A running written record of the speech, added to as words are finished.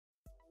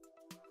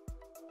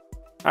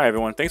Hi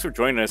everyone, thanks for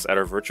joining us at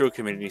our virtual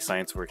community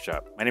science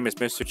workshop. My name is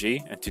Mr.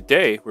 G, and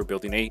today we're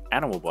building a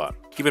animal bot.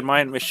 Keep in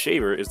mind, Ms.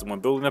 Shaver is the one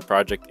building the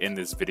project in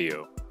this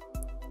video.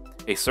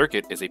 A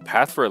circuit is a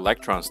path for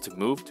electrons to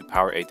move to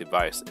power a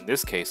device, in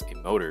this case a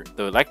motor.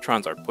 The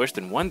electrons are pushed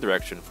in one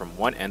direction from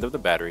one end of the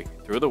battery,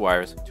 through the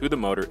wires, to the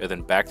motor, and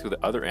then back to the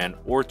other end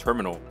or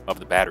terminal of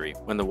the battery.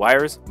 When the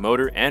wires,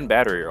 motor, and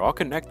battery are all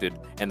connected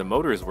and the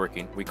motor is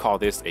working, we call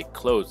this a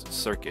closed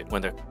circuit.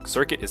 When the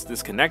circuit is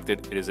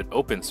disconnected, it is an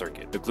open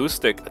circuit. The glue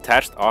stick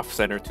attached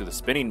off-center to the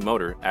spinning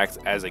motor acts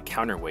as a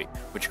counterweight,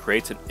 which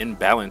creates an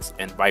imbalance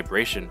and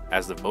vibration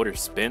as the motor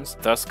spins,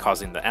 thus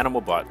causing the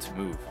animal bot to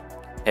move.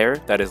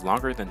 Hair that is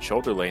longer than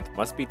shoulder length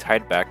must be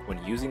tied back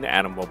when using the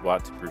animal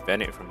bot to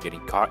prevent it from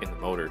getting caught in the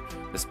motor.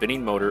 The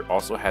spinning motor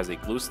also has a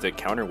glue stick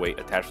counterweight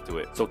attached to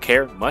it, so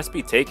care must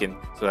be taken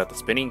so that the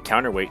spinning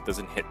counterweight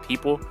doesn't hit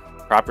people,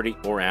 property,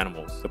 or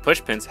animals. The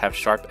push pins have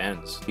sharp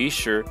ends. Be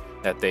sure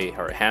that they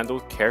are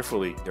handled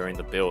carefully during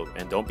the build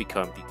and don't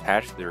become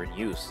detached during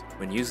use.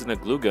 When using the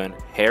glue gun,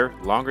 hair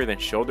longer than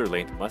shoulder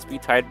length must be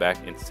tied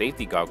back and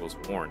safety goggles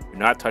worn. Do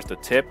not touch the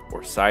tip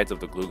or sides of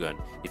the glue gun.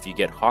 If you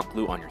get hot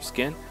glue on your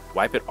skin,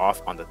 wipe it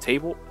off on the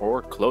table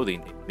or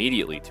clothing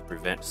immediately to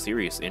prevent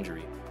serious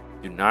injury.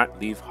 Do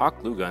not leave hot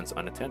glue guns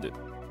unattended.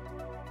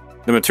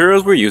 The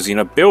materials we're using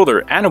to build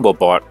our animal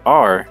bot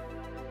are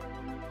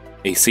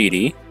a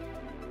CD,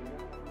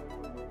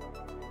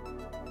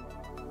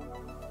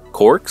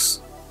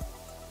 corks,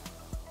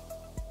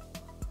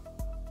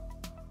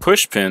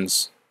 push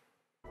pins,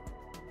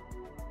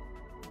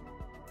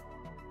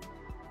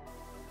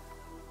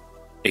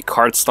 a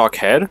cardstock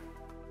head,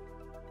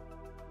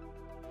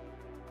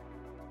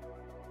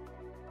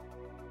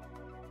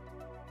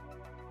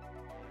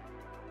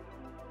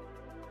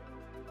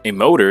 a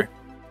motor,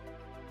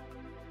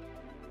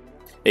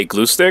 a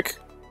glue stick,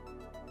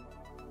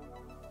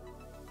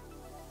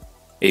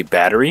 a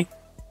battery,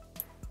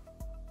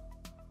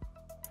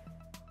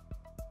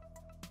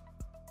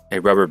 a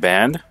rubber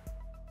band,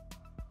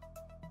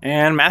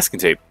 and masking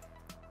tape.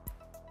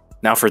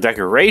 Now for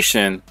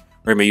decoration,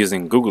 we're going to be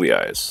using googly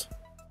eyes.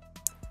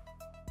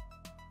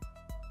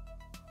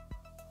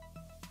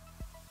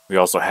 We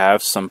also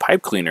have some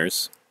pipe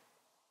cleaners,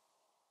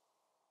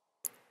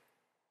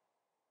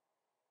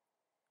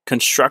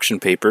 construction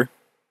paper,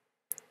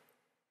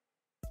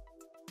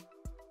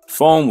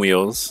 foam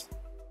wheels,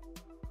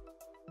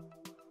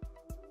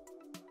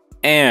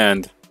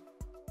 and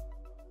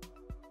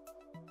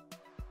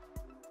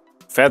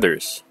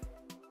feathers.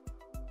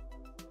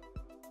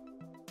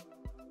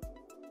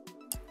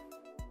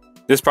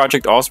 This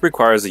project also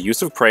requires the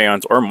use of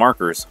crayons or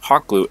markers,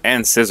 hot glue,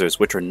 and scissors,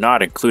 which are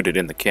not included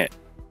in the kit.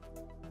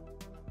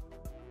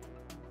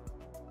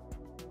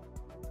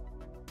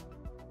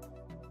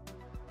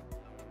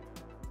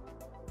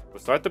 We'll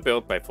start the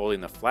build by folding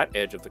the flat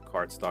edge of the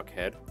cardstock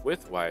head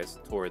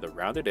widthwise toward the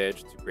rounded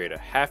edge to create a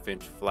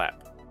half-inch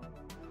flap.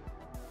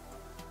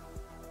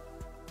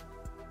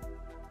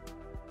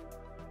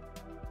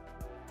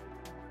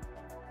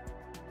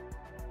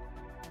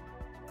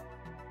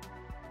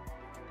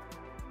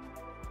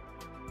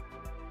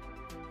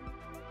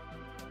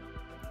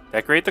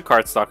 Decorate the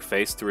cardstock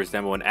face to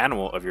resemble an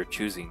animal of your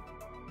choosing.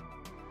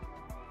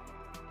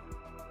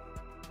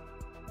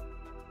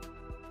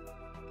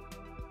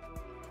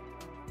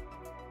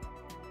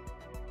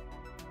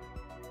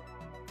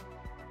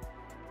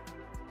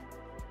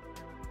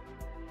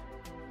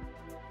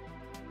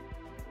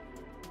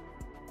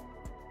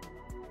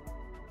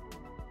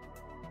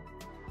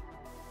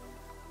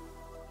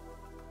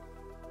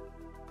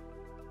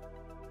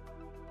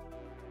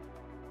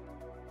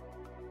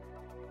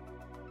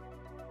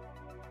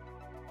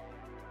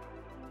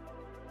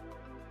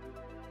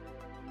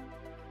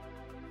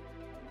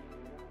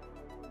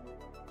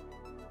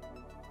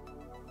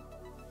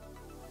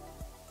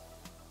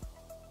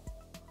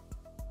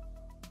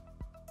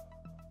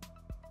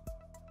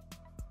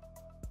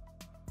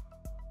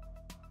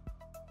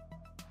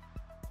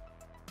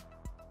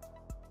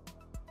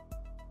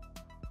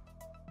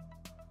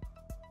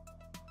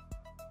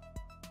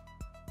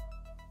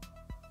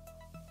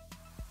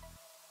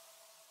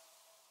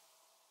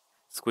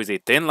 Squeeze a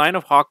thin line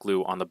of hot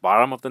glue on the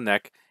bottom of the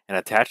neck and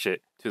attach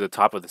it to the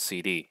top of the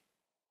CD.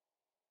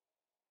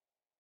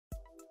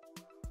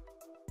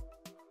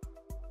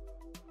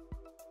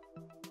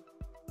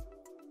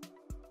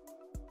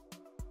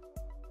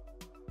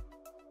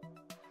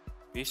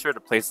 Be sure to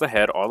place the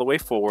head all the way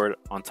forward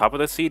on top of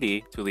the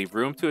CD to leave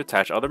room to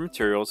attach other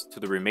materials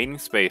to the remaining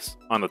space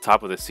on the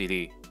top of the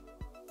CD.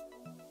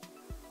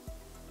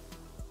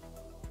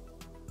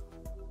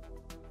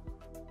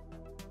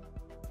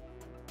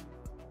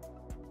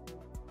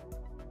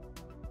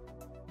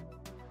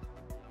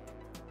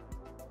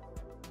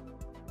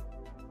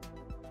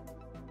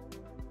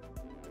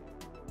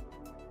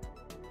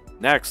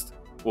 Next,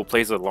 we'll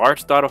place a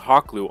large dot of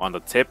hot glue on the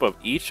tip of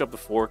each of the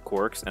 4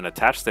 corks and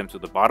attach them to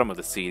the bottom of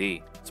the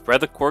CD. Spread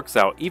the corks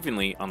out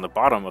evenly on the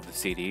bottom of the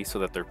CD so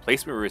that their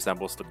placement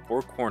resembles the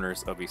 4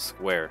 corners of a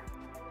square.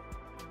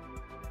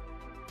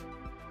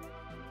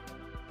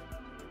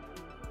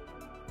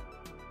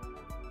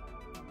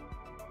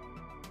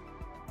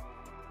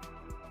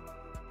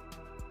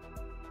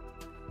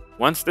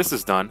 Once this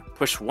is done,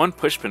 push one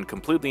pushpin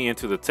completely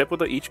into the tip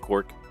of each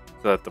cork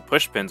so that the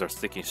pushpins are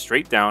sticking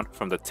straight down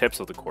from the tips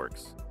of the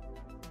corks.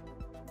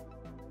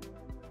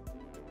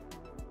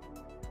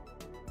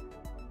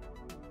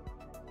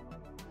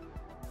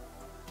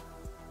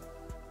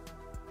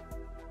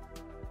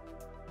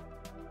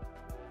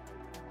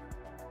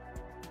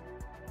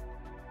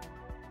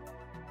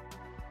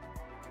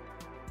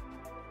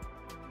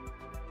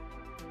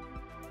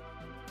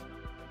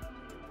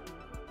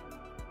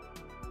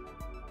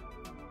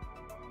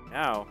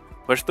 Now,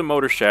 push the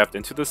motor shaft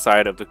into the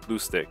side of the glue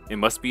stick. It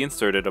must be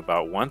inserted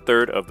about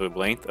 1/3 of the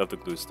length of the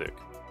glue stick.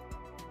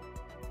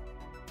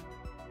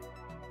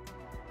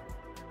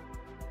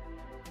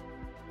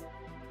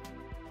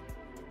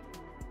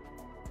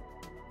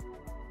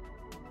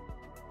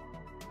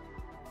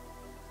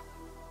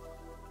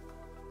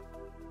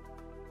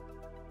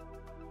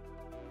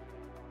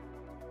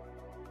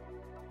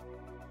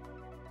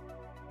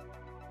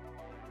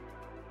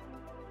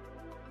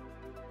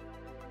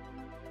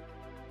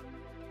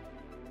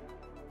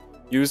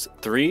 Use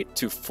 3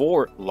 to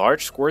 4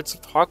 large squirts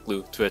of hot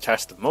glue to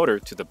attach the motor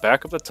to the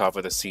back of the top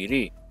of the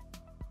CD.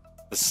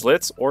 The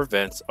slits or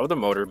vents of the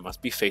motor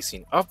must be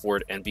facing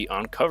upward and be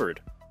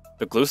uncovered.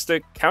 The glue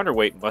stick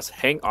counterweight must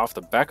hang off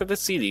the back of the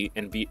CD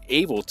and be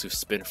able to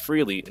spin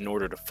freely in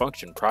order to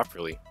function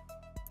properly.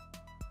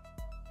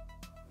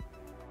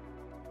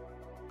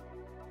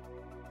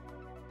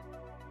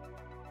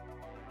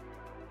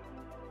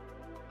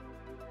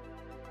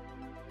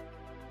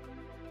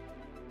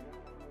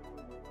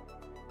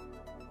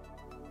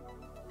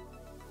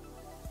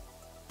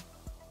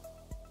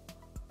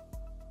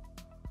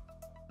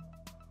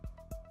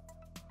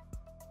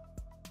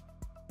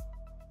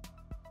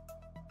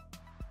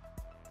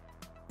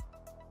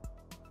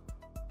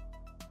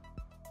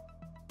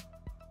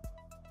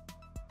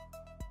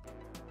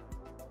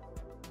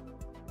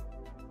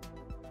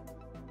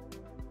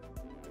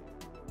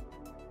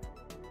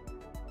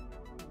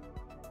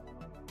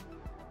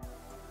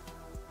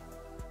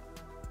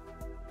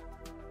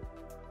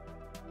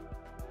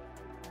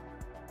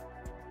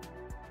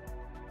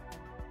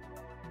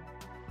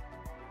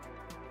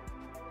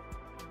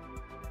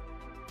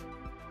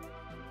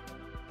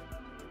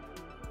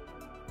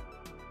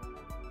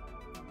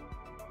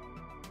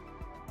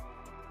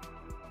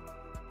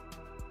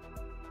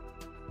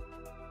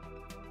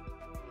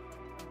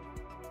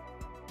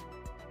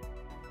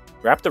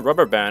 Wrap the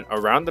rubber band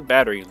around the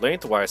battery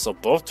lengthwise so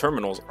both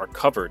terminals are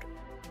covered.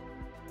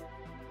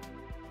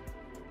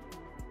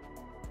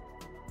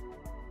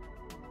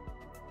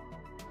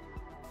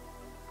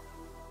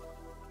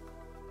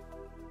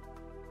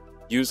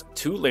 Use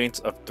 2 lengths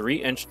of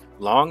 3-inch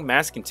long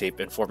masking tape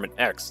and form an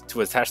X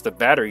to attach the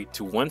battery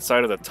to one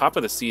side of the top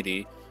of the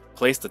CD.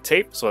 Place the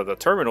tape so that the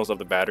terminals of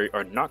the battery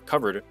are not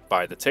covered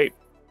by the tape.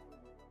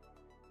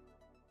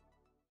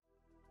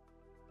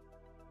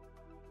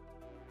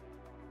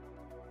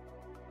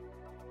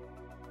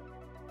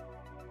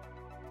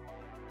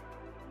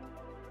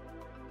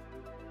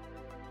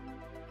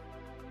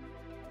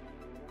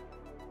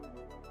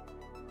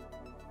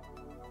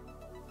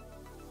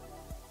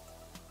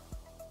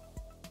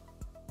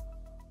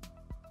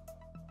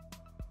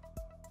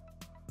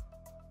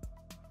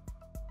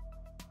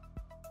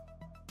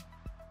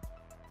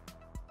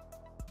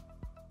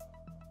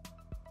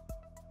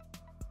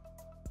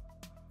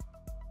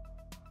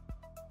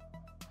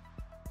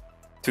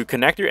 To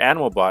connect your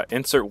animal bot,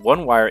 insert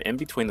one wire in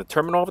between the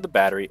terminal of the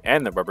battery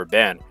and the rubber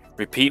band.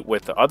 Repeat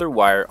with the other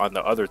wire on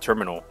the other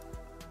terminal.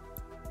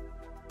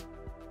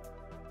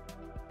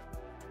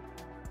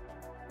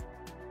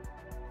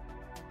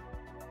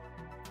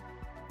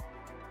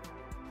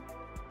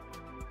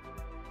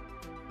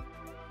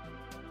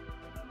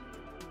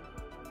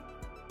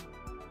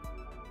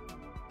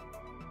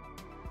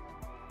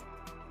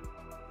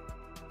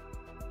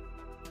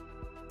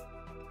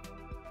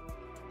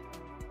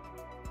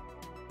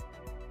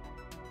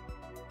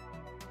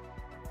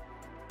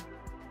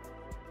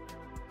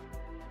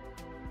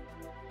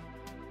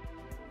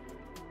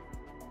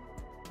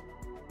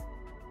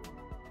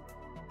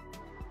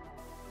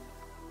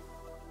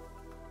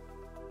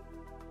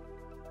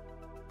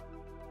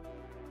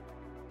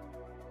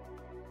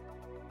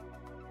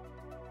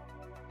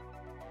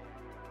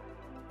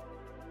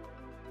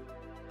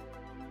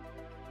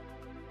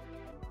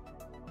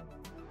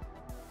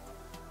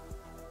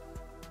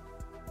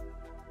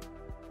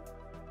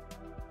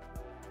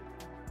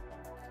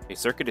 A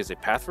circuit is a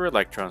path for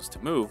electrons to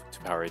move to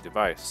power a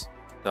device.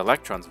 The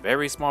electrons,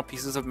 very small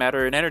pieces of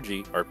matter and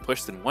energy, are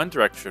pushed in one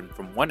direction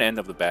from one end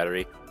of the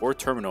battery or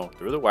terminal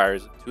through the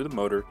wires to the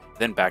motor,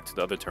 then back to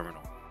the other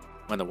terminal.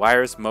 When the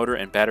wires, motor,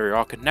 and battery are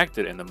all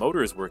connected and the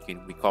motor is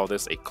working, we call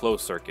this a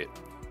closed circuit.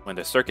 When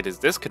the circuit is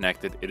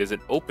disconnected, it is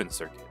an open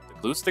circuit.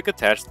 The glue stick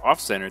attached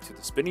off-center to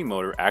the spinning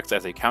motor acts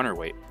as a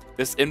counterweight.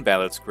 This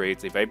imbalance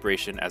creates a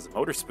vibration as the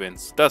motor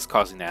spins, thus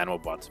causing the animal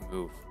bot to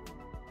move.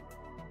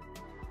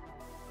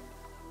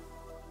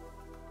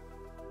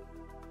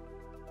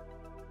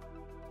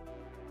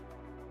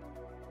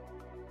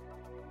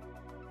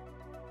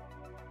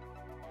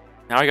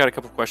 Now I got a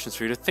couple questions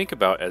for you to think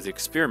about as you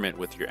experiment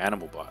with your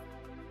animal bot.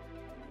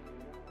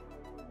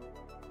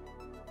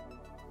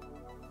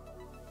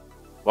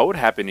 What would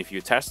happen if you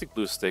attach the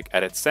glue stick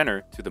at its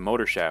center to the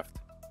motor shaft?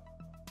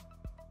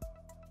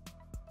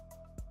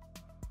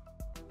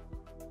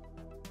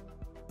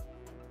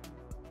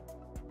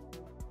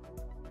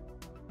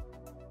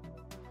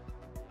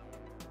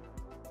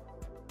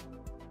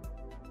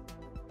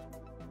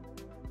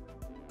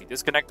 If you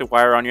disconnect the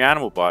wire on your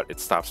animal bot, it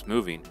stops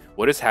moving.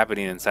 What is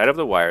happening inside of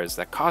the wires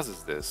that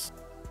causes this?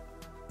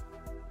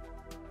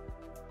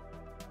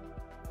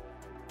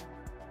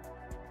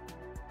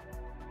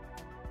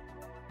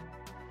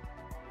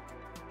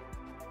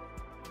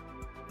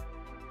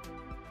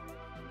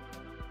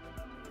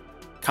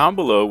 Comment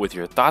below with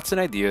your thoughts and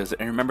ideas,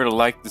 and remember to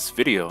like this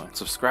video and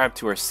subscribe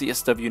to our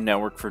CSW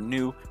network for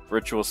new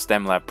virtual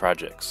STEM lab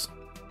projects.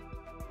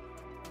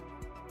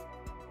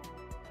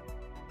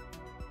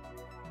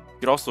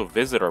 You can also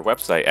visit our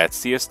website at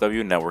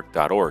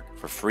cswnetwork.org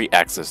for free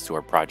access to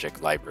our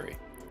project library.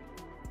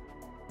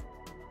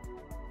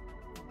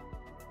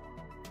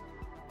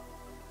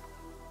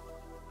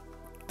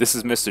 This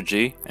is Mr.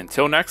 G.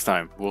 Until next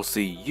time, we'll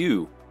see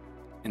you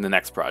in the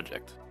next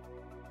project.